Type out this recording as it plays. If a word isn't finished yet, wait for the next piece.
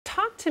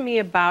to me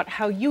about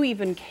how you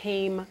even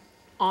came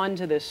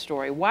onto this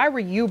story. Why were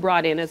you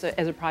brought in as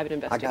a private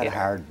investigator? I got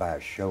hired by a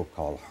show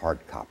called Hard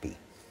Copy,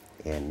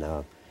 and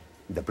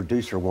the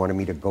producer wanted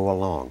me to go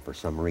along for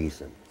some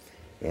reason.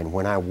 And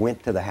when I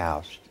went to the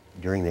house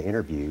during the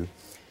interview,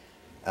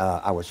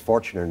 I was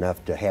fortunate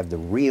enough to have the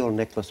real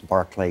Nicholas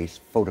Barclay's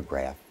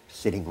photograph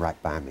sitting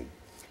right by me,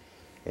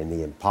 and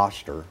the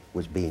imposter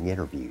was being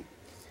interviewed.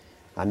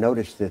 I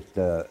noticed that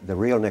the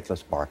real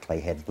Nicholas Barclay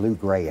had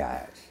blue-gray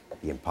eyes.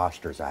 The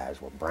imposter's eyes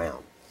were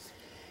brown.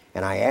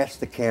 And I asked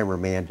the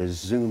cameraman to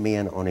zoom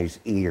in on his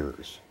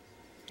ears.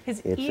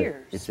 His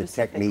ears, It's a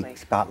technique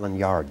Scotland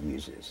Yard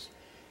uses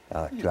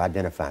to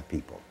identify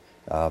people.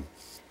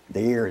 The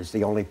ear is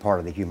the only part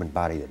of the human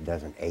body that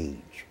doesn't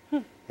age.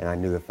 And I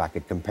knew if I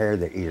could compare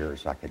the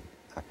ears, I could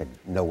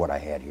know what I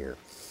had here.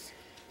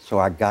 So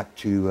I got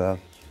to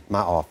my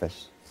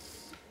office,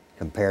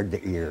 compared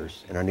the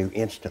ears, and I knew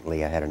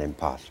instantly I had an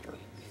imposter.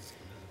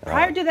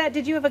 Prior to that,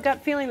 did you have a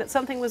gut feeling that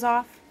something was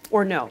off,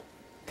 or no?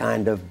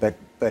 Kind of,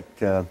 but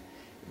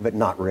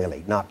not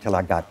really. Not till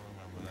I got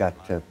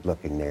to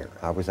looking there.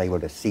 I was able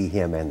to see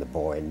him and the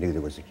boy and knew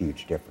there was a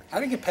huge difference.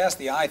 How did you get past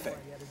the eye thing?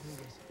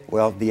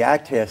 Well, the eye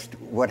test,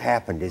 what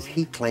happened is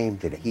he claimed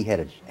that he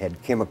had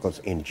chemicals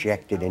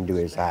injected into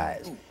his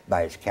eyes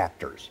by his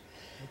captors.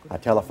 I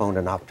telephoned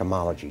an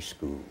ophthalmology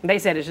school. They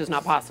said it's just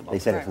not possible. They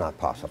said it's not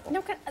possible.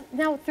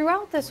 Now,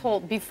 throughout this whole,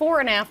 before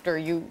and after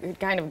you had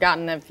kind of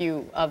gotten a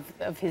view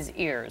of his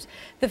ears,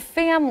 the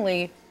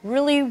family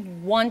really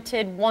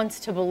wants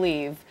to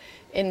believe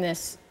in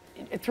this,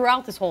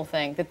 throughout this whole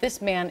thing, that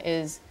this man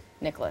is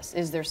Nicholas,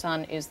 is their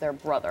son, is their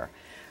brother.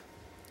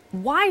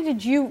 Why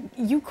did you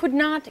could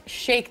not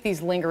shake these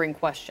lingering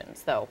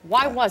questions, though?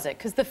 Why was it?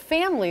 Because the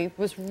family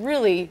was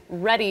really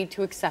ready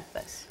to accept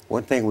this.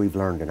 One thing we've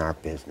learned in our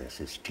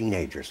business is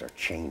teenagers are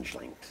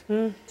changelings.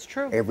 It's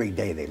true. Every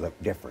day they look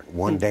different.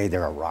 One day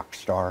they're a rock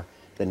star.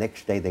 The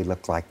next day they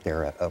look like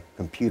they're a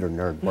computer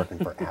nerd working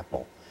for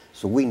Apple.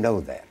 So we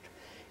know that.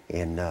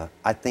 And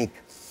I think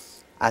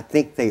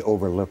they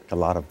overlooked a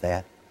lot of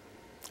that.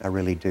 I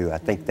really do. I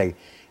think they,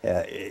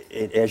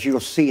 as you'll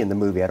see in the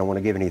movie, I don't want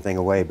to give anything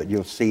away, but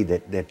you'll see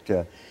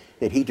that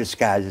he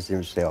disguises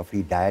himself.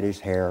 He dyed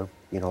his hair,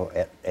 you know,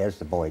 as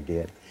the boy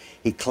did.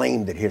 He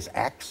claimed that his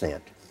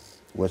accent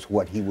was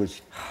what he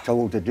was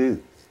told to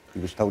do. He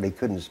was told he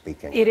couldn't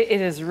speak English.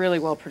 It is a really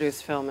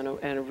well-produced film,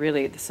 and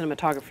really the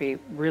cinematography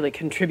really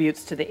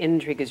contributes to the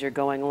intrigue as you're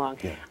going along.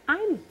 Yeah.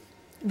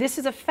 This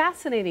is a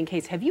fascinating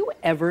case. Have you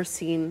ever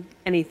seen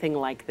anything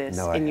like this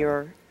in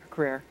your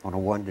career? On a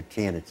 1 to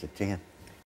 10, it's a 10.